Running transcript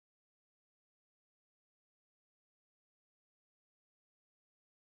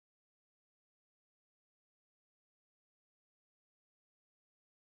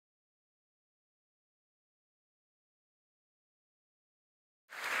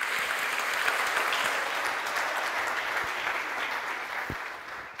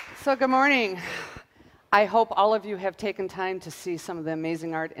So good morning. I hope all of you have taken time to see some of the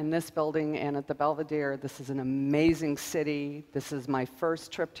amazing art in this building and at the Belvedere. This is an amazing city. This is my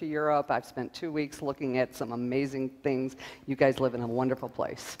first trip to Europe. I've spent 2 weeks looking at some amazing things. You guys live in a wonderful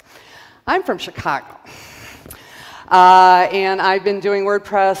place. I'm from Chicago. And I've been doing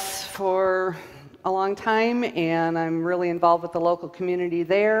WordPress for a long time, and I'm really involved with the local community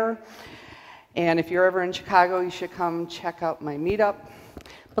there. And if you're ever in Chicago, you should come check out my meetup.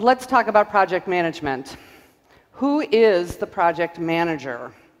 But let's talk about project management. Who is the project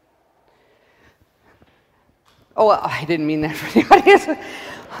manager? Oh, well, I didn't mean that for anybody.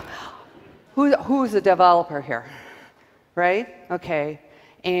 Who's a developer here? Right? Okay.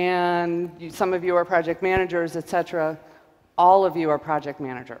 And some of you are project managers, etc. All of you are project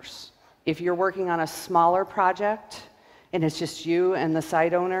managers. If you're working on a smaller project and it's just you and the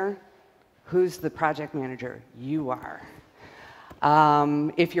site owner, who's the project manager? You are.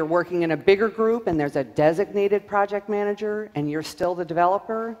 If you're working in a bigger group and there's a designated project manager and you're still the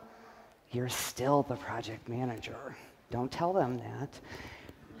developer, you're still the project manager. Don't tell them that.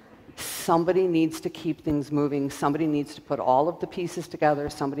 Somebody needs to keep things moving. Somebody needs to put all of the pieces together.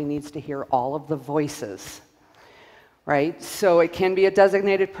 Somebody needs to hear all of the voices, right? So it can be a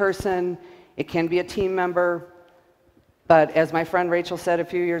designated person. It can be a team member. But as my friend Rachel said a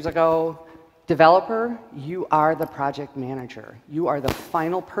few years ago, developer, you are the project manager. You are the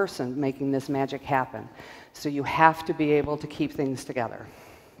final person making this magic happen. So you have to be able to keep things together.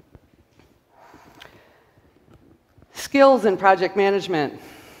 Skills in project management.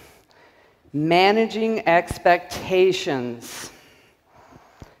 Managing expectations.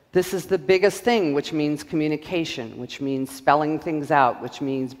 This is the biggest thing, which means communication, which means spelling things out, which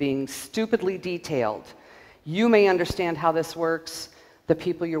means being stupidly detailed. You may understand how this works. The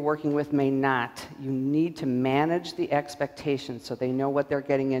people you're working with may not. You need to manage the expectations so they know what they're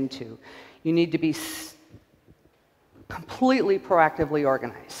getting into. You need to be completely proactively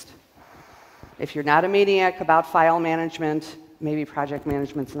organized. If you're not a maniac about file management, maybe project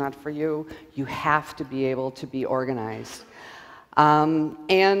management's not for you. You have to be able to be organized.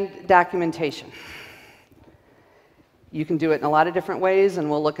 And documentation. You can do it in a lot of different ways, and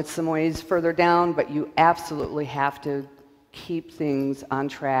we'll look at some ways further down, but you absolutely have to keep things on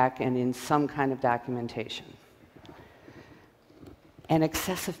track and in some kind of documentation. And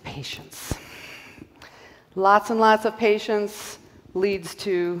excessive patience. Lots and lots of patience leads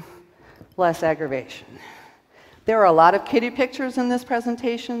to less aggravation. There are a lot of kitty pictures in this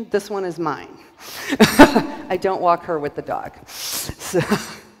presentation. This one is mine. I don't walk her with the dog. So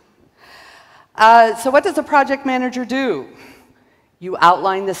what does a project manager do? You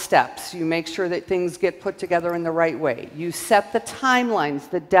outline the steps. You make sure that things get put together in the right way. You set the timelines,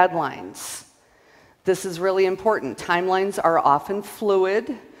 the deadlines. This is really important. Timelines are often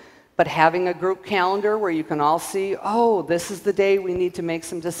fluid, but having a group calendar where you can all see, oh, this is the day we need to make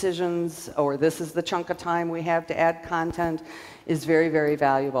some decisions, or this is the chunk of time we have to add content, is very, very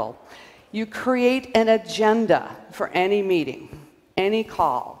valuable. You create an agenda for any meeting, any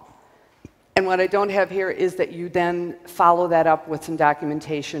call. And what I don't have here is that you then follow that up with some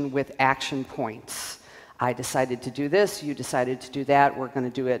documentation with action points. I decided to do this, you decided to do that, we're going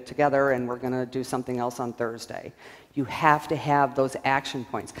to do it together, and we're going to do something else on Thursday. You have to have those action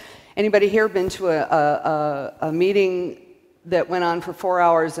points. Anybody here been to a meeting that went on for 4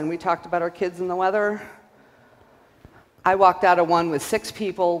 hours and we talked about our kids and the weather? I walked out of one with 6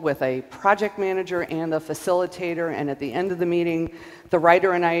 people, with a project manager and a facilitator, and at the end of the meeting, the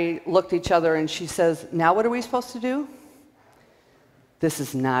writer and I looked at each other and she says, now what are we supposed to do? This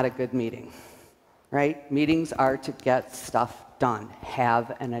is not a good meeting, right? Meetings are to get stuff done,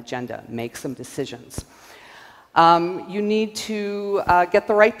 have an agenda, make some decisions. You need to get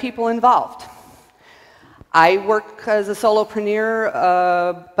the right people involved. I work as a solopreneur,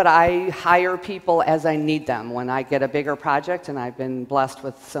 but I hire people as I need them. When I get a bigger project, and I've been blessed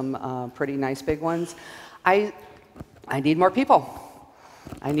with some pretty nice big ones, I need more people.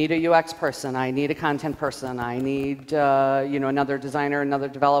 I need a UX person. I need a content person. I need another designer, another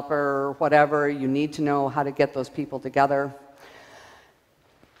developer, whatever. You need to know how to get those people together.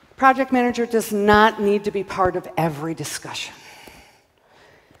 Project manager does not need to be part of every discussion.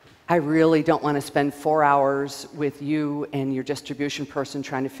 I really don't want to spend 4 hours with you and your distribution person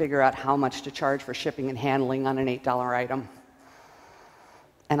trying to figure out how much to charge for shipping and handling on an $8 item.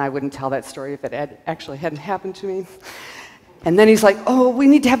 And I wouldn't tell that story if it actually hadn't happened to me. And then he's like, oh, we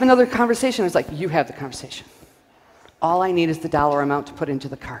need to have another conversation. I was like, you have the conversation. All I need is the dollar amount to put into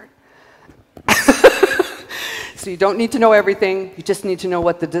the cart. So you don't need to know everything. You just need to know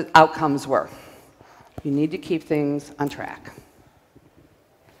what the outcomes were. You need to keep things on track.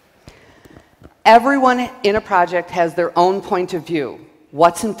 Everyone in a project has their own point of view.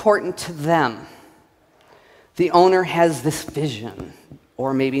 What's important to them? The owner has this vision,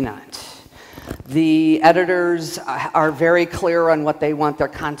 or maybe not. The editors are very clear on what they want their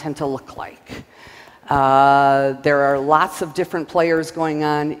content to look like. There are lots of different players going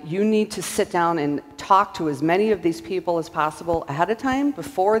on. You need to sit down and talk to as many of these people as possible ahead of time,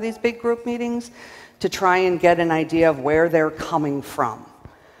 before these big group meetings, to try and get an idea of where they're coming from,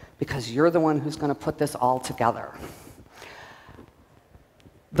 because you're the one who's going to put this all together.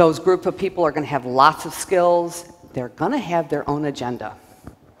 Those group of people are going to have lots of skills. They're going to have their own agenda,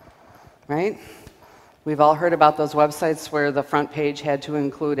 right? We've all heard about those websites where the front page had to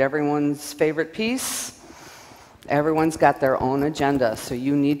include everyone's favorite piece. Everyone's got their own agenda, so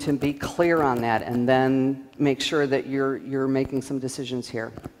you need to be clear on that and then make sure that you're making some decisions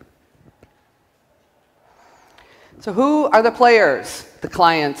here. So who are the players? The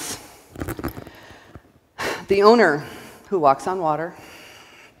clients. The owner, who walks on water,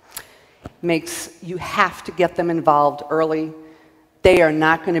 you have to get them involved early. They are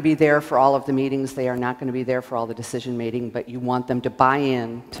not going to be there for all of the meetings. They are not going to be there for all the decision making, but you want them to buy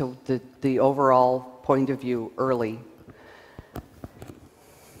in to the overall point of view early.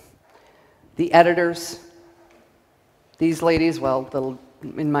 The editors, these ladies, well,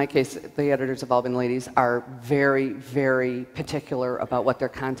 in my case, the editors have all been ladies, are very, very particular about what their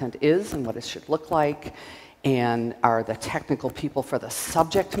content is and what it should look like, and are the technical people for the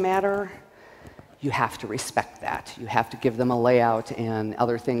subject matter. You have to respect that. You have to give them a layout and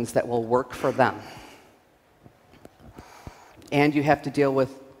other things that will work for them. And you have to deal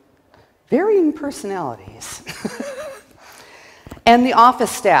with varying personalities. And the office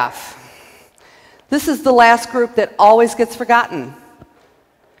staff. This is the last group that always gets forgotten.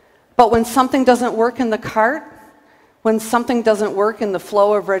 But when something doesn't work in the cart, when something doesn't work in the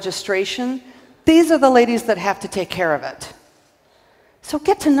flow of registration, these are the ladies that have to take care of it. So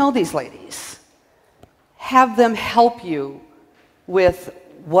get to know these ladies. Have them help you with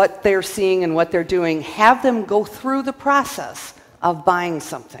what they're seeing and what they're doing. Have them go through the process of buying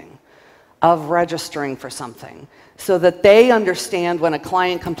something, of registering for something, so that they understand when a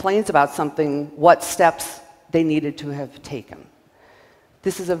client complains about something, what steps they needed to have taken.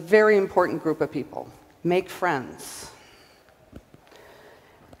 This is a very important group of people. Make friends.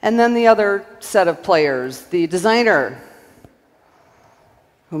 And then the other set of players, the designer,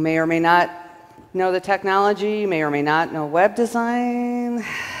 who may or may not know the technology, may or may not know web design.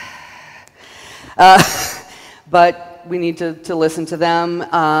 But we need to listen to them.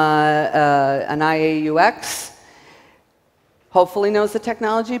 An IA/UX hopefully knows the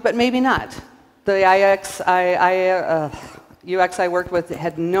technology, but maybe not. The UX I worked with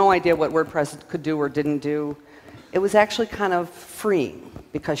had no idea what WordPress could do or didn't do. It was actually kind of freeing,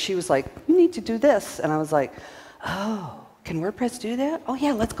 because she was like, you need to do this. And I was like, oh, can WordPress do that? Oh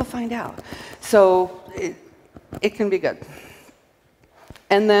yeah, let's go find out. So it can be good.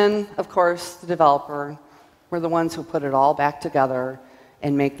 And then, of course, the developer. We're the ones who put it all back together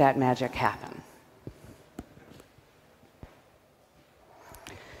and make that magic happen.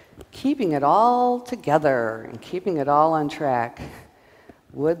 Keeping it all together and keeping it all on track.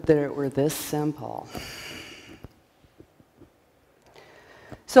 Would that it were this simple.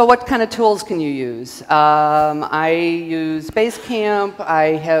 So what kind of tools can you use? I use Basecamp.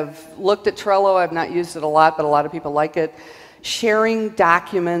 I have looked at Trello. I've not used it a lot, but a lot of people like it. Sharing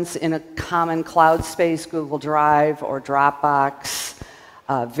documents in a common cloud space, Google Drive or Dropbox.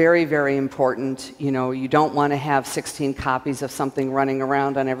 Very, very important. You know, you don't want to have 16 copies of something running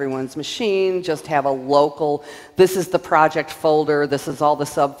around on everyone's machine. Just have a local, this is the project folder, this is all the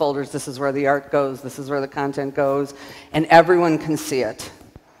subfolders, this is where the art goes, this is where the content goes, and everyone can see it,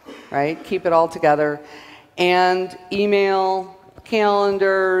 right? Keep it all together. And email,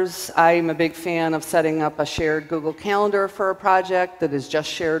 calendars. I'm a big fan of setting up a shared Google Calendar for a project that is just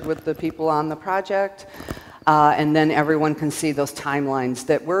shared with the people on the project. And then everyone can see those timelines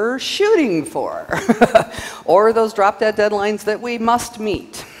that we're shooting for, or those drop-dead deadlines that we must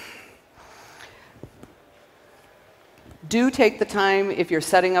meet. Do take the time, if you're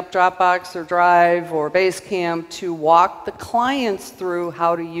setting up Dropbox or Drive or Basecamp, to walk the clients through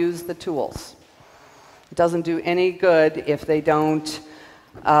how to use the tools. It doesn't do any good if they don't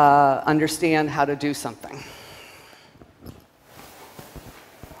understand how to do something.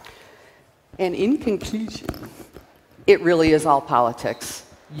 And in conclusion, it really is all politics.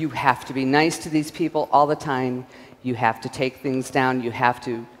 You have to be nice to these people all the time. You have to take things down. You have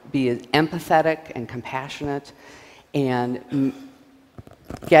to be empathetic and compassionate and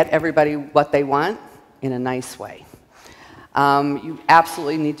get everybody what they want in a nice way. You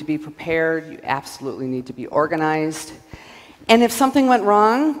absolutely need to be prepared. You absolutely need to be organized. And if something went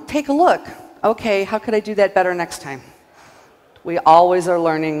wrong, take a look. Okay, how could I do that better next time? We always are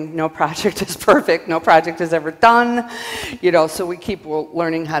learning. No project is perfect. No project is ever done. So we keep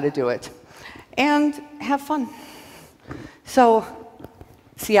learning how to do it. And have fun. So,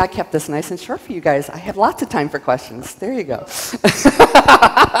 see, I kept this nice and short for you guys. I have lots of time for questions. There you go.